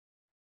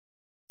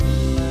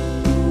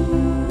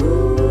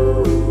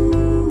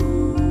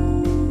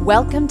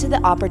Welcome to the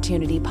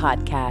Opportunity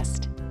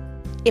Podcast.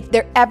 If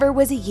there ever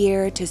was a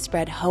year to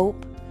spread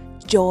hope,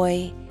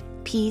 joy,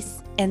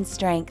 peace, and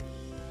strength,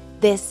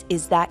 this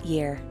is that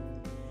year.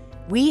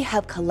 We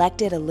have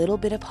collected a little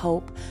bit of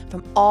hope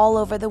from all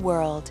over the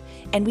world,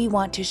 and we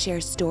want to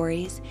share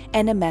stories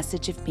and a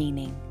message of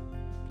meaning.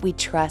 We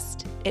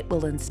trust it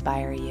will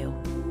inspire you.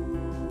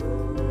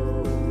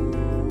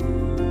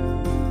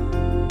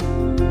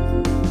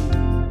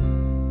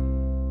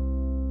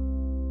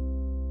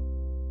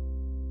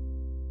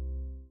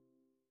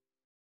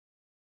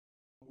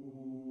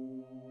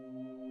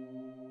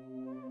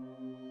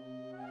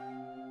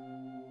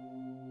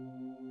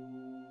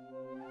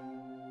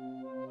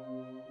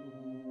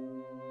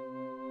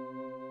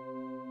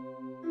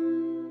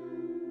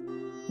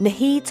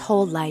 Nahid's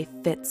whole life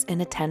fits in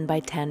a 10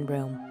 by 10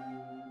 room.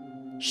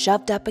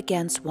 Shoved up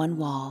against one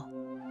wall,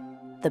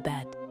 the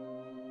bed.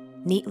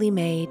 Neatly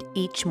made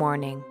each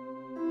morning,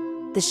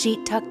 the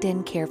sheet tucked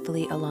in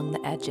carefully along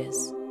the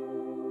edges.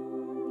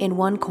 In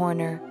one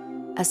corner,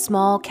 a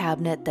small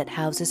cabinet that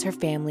houses her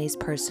family's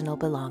personal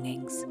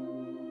belongings.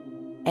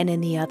 And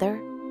in the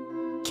other,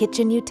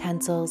 kitchen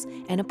utensils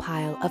and a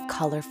pile of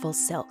colorful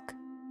silk.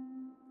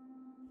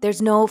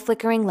 There's no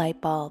flickering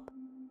light bulb,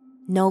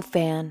 no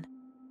fan,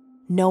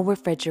 no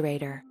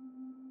refrigerator.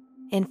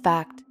 In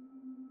fact,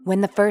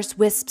 when the first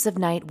wisps of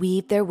night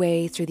weave their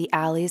way through the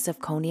alleys of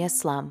Konya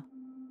slum,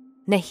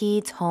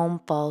 Nahid's home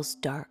falls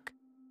dark.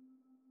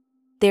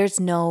 There's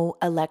no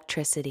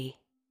electricity.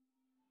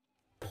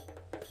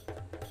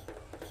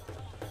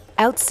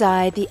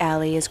 Outside, the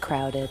alley is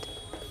crowded.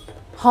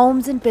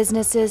 Homes and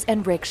businesses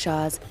and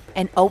rickshaws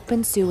and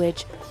open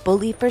sewage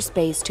bully for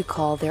space to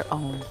call their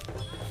own.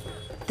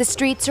 The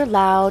streets are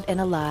loud and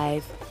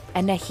alive,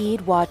 and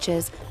Nahid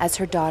watches as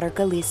her daughter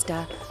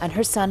Galista and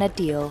her son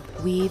Adil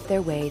weave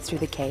their way through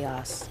the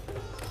chaos.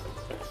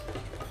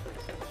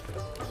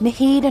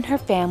 Nahid and her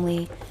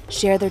family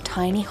share their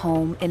tiny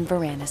home in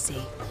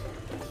Varanasi.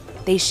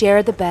 They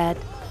share the bed,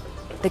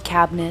 the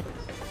cabinet,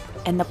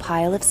 and the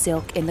pile of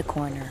silk in the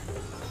corner.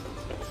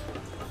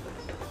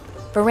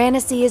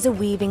 Varanasi is a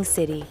weaving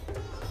city,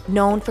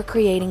 known for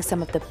creating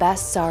some of the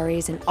best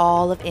saris in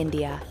all of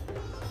India.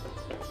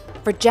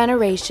 For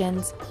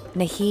generations,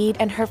 Nahid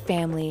and her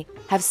family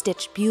have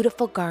stitched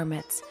beautiful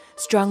garments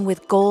strung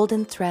with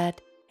golden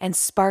thread and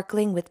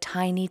sparkling with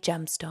tiny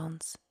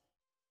gemstones.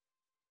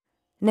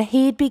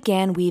 Nahid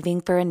began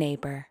weaving for a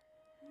neighbor.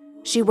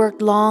 She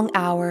worked long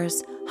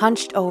hours,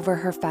 hunched over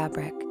her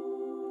fabric,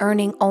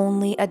 earning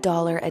only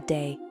 $1 a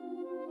day.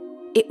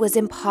 It was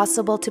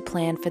impossible to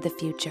plan for the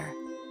future,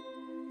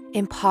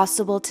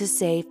 impossible to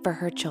save for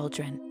her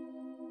children,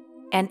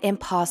 and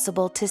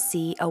impossible to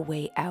see a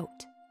way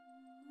out.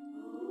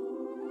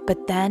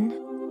 But then,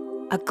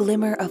 a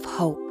glimmer of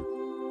hope,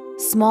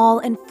 small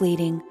and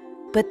fleeting,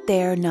 but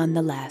there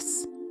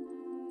nonetheless.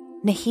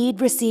 Nahid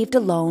received a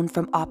loan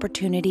from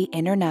Opportunity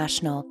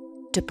International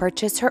to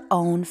purchase her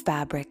own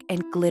fabric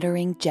and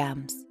glittering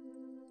gems.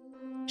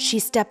 She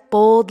stepped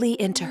boldly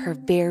into her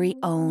very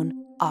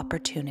own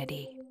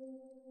opportunity.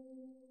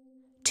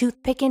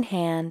 Toothpick in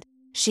hand,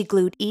 she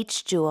glued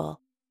each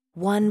jewel,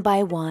 one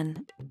by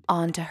one,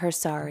 onto her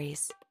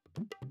saris.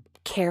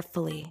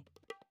 Carefully,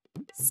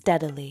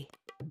 steadily.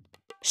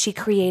 She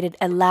created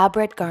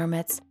elaborate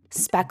garments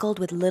speckled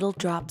with little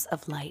drops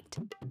of light.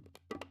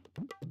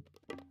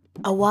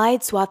 A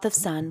wide swath of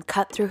sun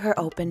cut through her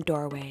open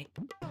doorway,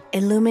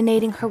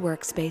 illuminating her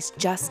workspace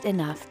just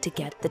enough to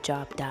get the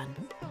job done.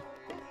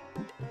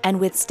 And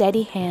with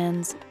steady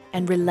hands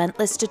and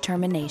relentless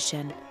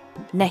determination,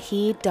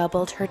 Nahid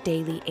doubled her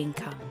daily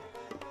income,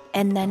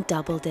 and then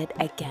doubled it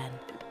again.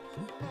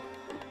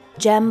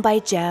 Gem by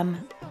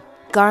gem,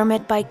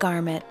 garment by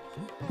garment,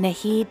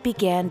 Nahid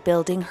began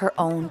building her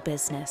own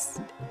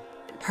business,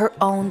 her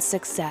own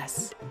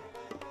success,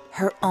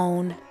 her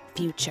own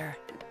future.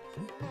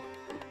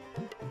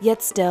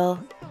 Yet still,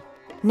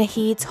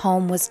 Nahid's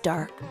home was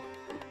dark.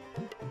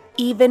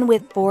 Even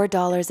with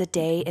 $4 a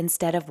day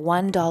instead of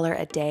 $1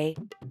 a day,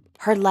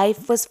 her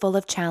life was full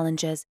of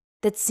challenges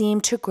that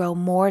seemed to grow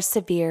more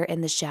severe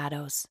in the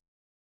shadows.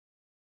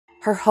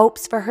 Her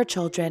hopes for her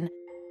children,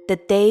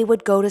 that they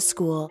would go to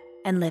school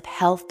and live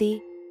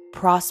healthy,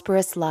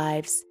 prosperous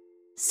lives,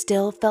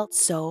 still felt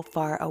so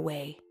far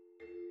away.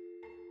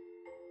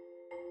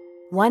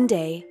 One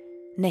day,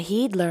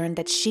 Nahid learned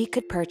that she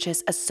could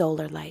purchase a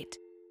solar light.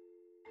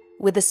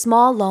 With a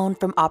small loan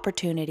from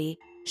Opportunity,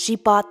 she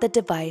bought the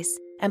device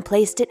and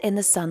placed it in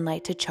the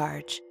sunlight to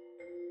charge.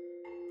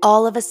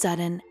 All of a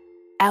sudden,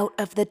 out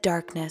of the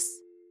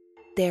darkness,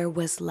 there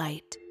was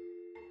light.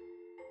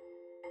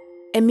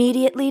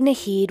 Immediately,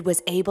 Nahid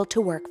was able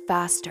to work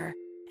faster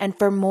and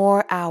for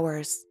more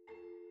hours.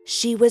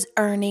 She was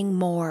earning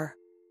more.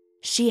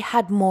 She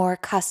had more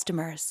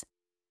customers.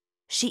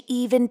 She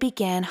even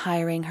began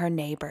hiring her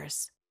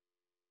neighbors.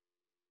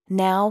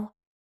 Now,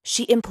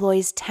 she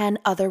employs 10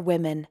 other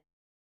women,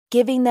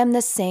 giving them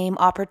the same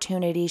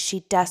opportunity she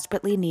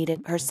desperately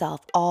needed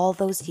herself all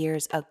those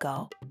years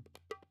ago.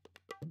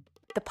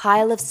 The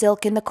pile of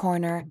silk in the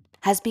corner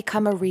has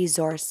become a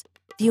resource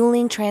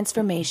fueling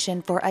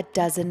transformation for a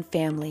dozen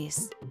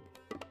families.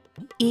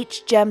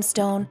 Each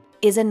gemstone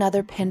is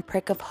another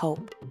pinprick of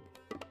hope.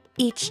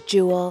 Each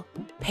jewel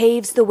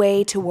paves the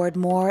way toward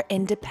more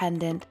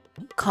independent,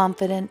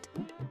 confident,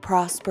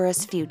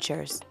 prosperous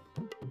futures.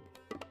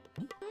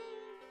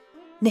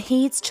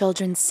 Nahid's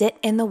children sit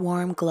in the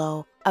warm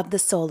glow of the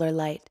solar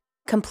light,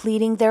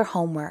 completing their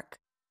homework,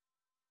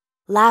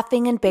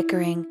 laughing and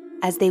bickering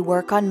as they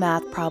work on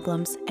math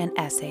problems and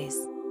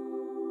essays.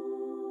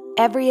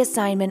 Every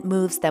assignment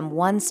moves them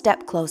one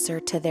step closer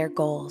to their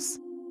goals.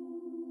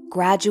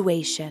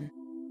 Graduation,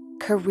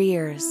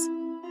 careers,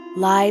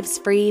 lives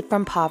free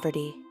from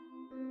poverty.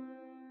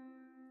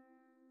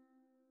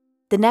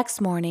 The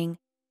next morning,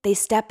 they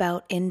step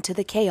out into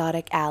the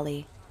chaotic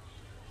alley,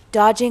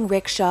 dodging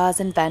rickshaws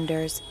and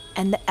vendors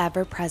and the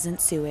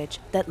ever-present sewage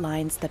that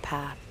lines the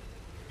path,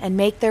 and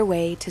make their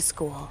way to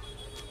school.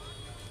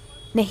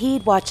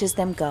 Nahid watches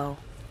them go,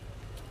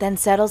 then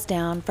settles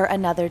down for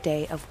another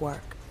day of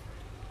work.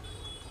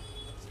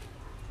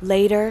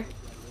 Later,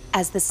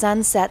 as the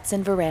sun sets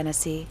in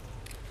Varanasi,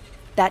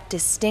 that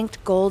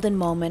distinct golden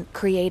moment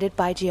created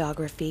by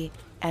geography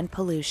and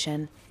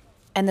pollution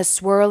and the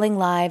swirling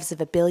lives of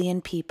a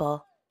billion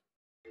people,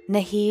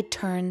 Nahid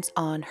turns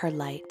on her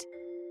light.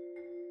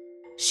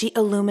 She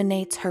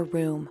illuminates her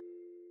room,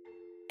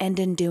 and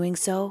in doing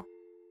so,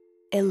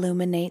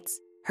 illuminates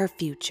her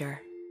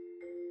future.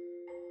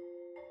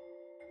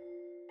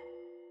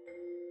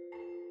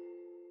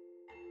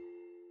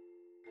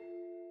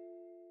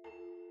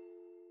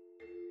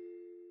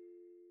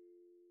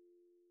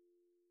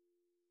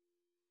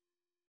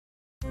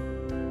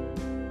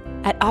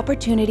 At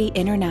Opportunity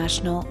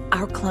International,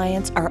 our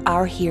clients are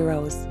our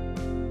heroes.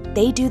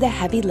 They do the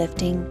heavy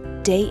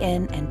lifting day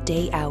in and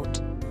day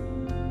out.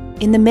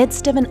 In the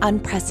midst of an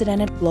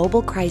unprecedented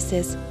global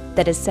crisis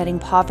that is setting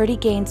poverty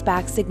gains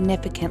back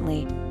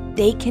significantly,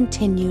 they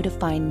continue to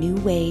find new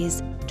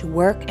ways to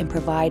work and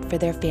provide for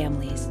their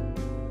families.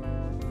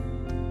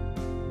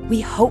 We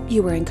hope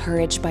you were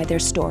encouraged by their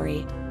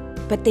story,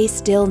 but they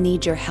still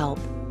need your help.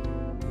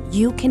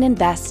 You can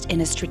invest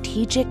in a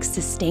strategic,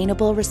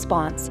 sustainable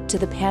response to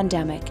the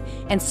pandemic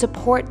and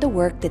support the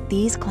work that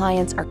these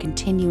clients are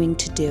continuing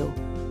to do.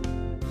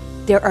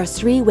 There are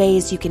 3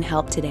 ways you can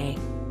help today.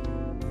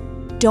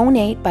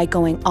 Donate by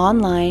going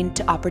online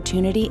to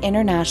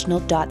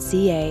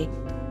opportunityinternational.ca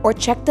or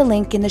check the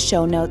link in the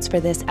show notes for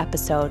this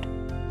episode.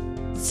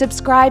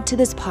 Subscribe to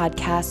this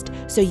podcast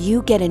so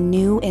you get a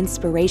new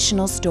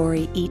inspirational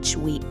story each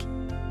week.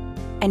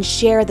 And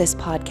share this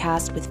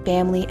podcast with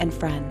family and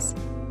friends.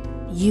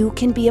 You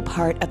can be a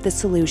part of the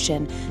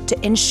solution to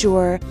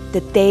ensure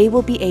that they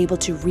will be able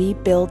to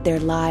rebuild their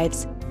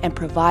lives and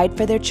provide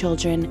for their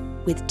children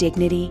with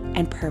dignity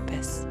and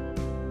purpose.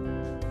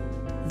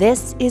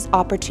 This is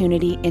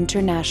Opportunity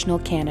International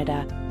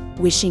Canada,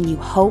 wishing you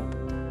hope,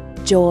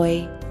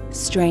 joy,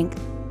 strength,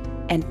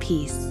 and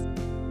peace.